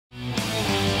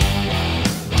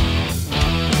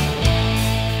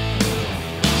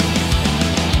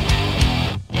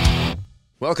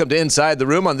Welcome to Inside the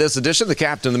Room on this edition. The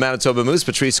captain of the Manitoba Moose,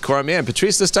 Patrice Cormier. And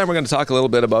Patrice, this time we're going to talk a little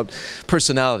bit about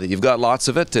personality. You've got lots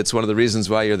of it. It's one of the reasons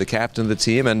why you're the captain of the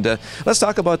team. And let's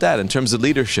talk about that in terms of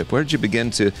leadership. Where did you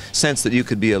begin to sense that you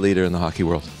could be a leader in the hockey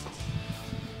world?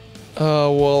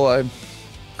 Well,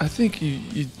 I think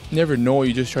you never know.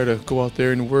 You just try to go out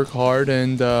there and work hard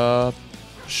and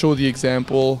show the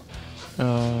example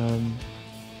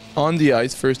on the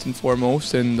ice first and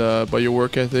foremost, and by your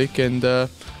work ethic. And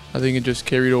I think it just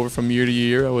carried over from year to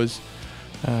year. I was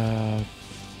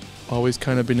always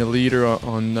kind of been a leader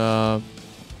on a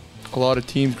lot of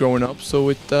teams growing up, so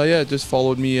it just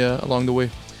followed me along the way.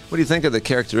 What do you think of the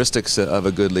characteristics of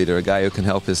a good leader, a guy who can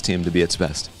help his team to be its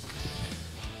best?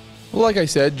 Well, like I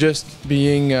said, just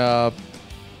being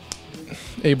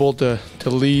able to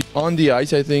lead on the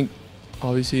ice. I think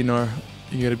obviously you got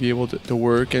to be able to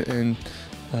work, and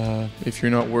if you're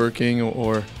not working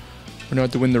or not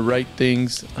doing the right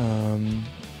things,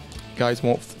 guys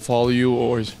won't follow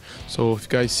you. So if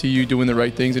guys see you doing the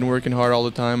right things and working hard all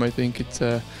the time, I think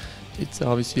it's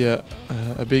obviously a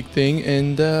big thing.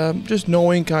 And just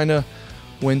knowing kind of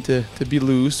when to be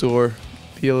loose or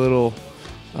be a little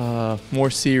more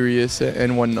serious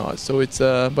and whatnot. So it's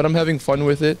but I'm having fun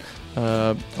with it.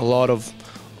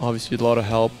 Obviously a lot of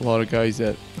help, a lot of guys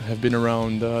that have been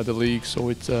around the league. So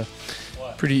it's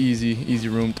pretty easy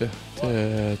room to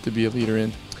be a leader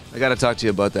in. I got to talk to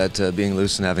you about that being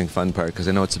loose and having fun part, because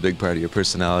I know it's a big part of your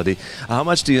personality. How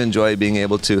much do you enjoy being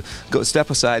able to go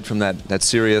step aside from that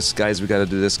serious, guys we got to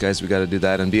do this, guys we got to do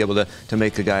that, and be able to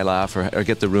make a guy laugh or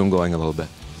get the room going a little bit?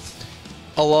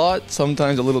 A lot,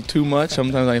 sometimes a little too much.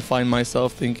 Sometimes I find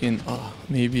myself thinking, oh,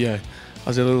 maybe I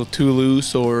was a little too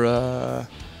loose, or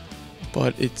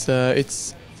but it's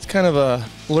kind of a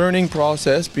learning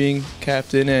process being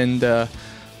captain, and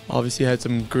obviously had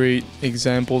some great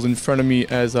examples in front of me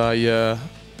as I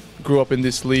grew up in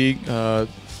this league.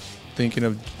 Thinking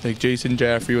of like Jason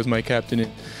Jaffrey was my captain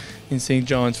in St.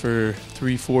 John's for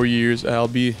 3-4 years.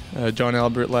 Albie, John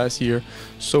Albert last year.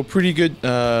 So pretty good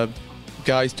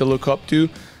guys to look up to.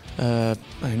 I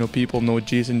know people know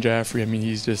Jason Jaffrey. I mean,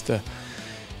 he's just a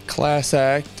class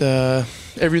act.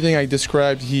 Everything I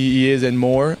described, he is and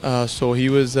more. So he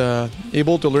was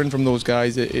able to learn from those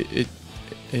guys.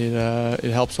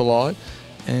 It helps a lot,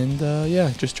 and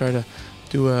just try to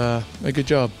do a good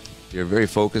job. You're very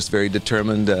focused, very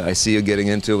determined. I see you getting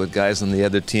into it with guys on the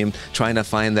other team, trying to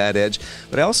find that edge.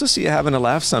 But I also see you having a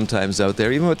laugh sometimes out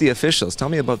there, even with the officials. Tell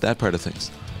me about that part of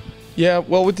things. Yeah,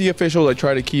 well, with the officials, I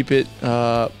try to keep it.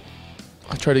 I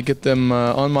try to get them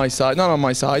on my side, not on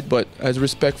my side, but as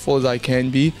respectful as I can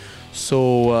be.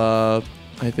 So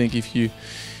I think if you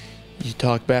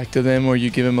talk back to them or you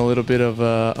give them a little bit of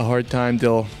a hard time,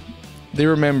 they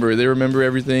remember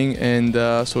everything, and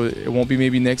so it won't be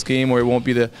maybe next game, or it won't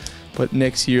be but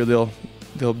next year they'll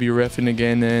be reffing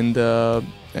again, and an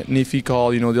iffy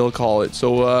call, they'll call it.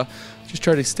 So just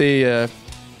try to stay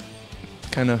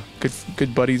kind of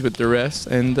good buddies with the rest,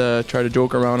 and try to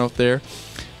joke around out there.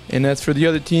 And as for the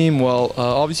other team, well,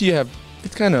 obviously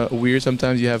it's kind of weird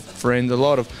sometimes. You have friends, a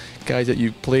lot of guys that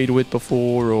you've played with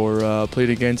before or played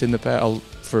against in the past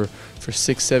for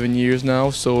 6-7 years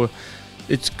now. So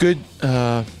it's good.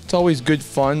 It's always good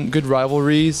fun, good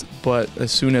rivalries. But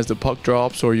as soon as the puck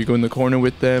drops, or you go in the corner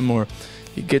with them, or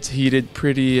it gets heated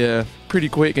pretty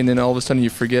quick, and then all of a sudden you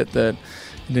forget that,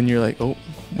 and then you're like, oh,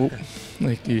 whoop,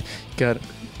 like you got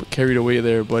carried away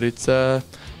there. But it's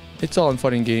all in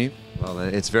fun and game. Well,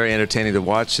 it's very entertaining to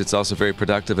watch. It's also very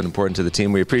productive and important to the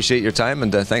team. We appreciate your time,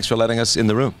 and thanks for letting us in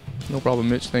the room. No problem,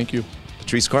 Mitch. Thank you.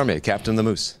 Patrice Cormier, captain of the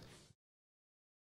Moose.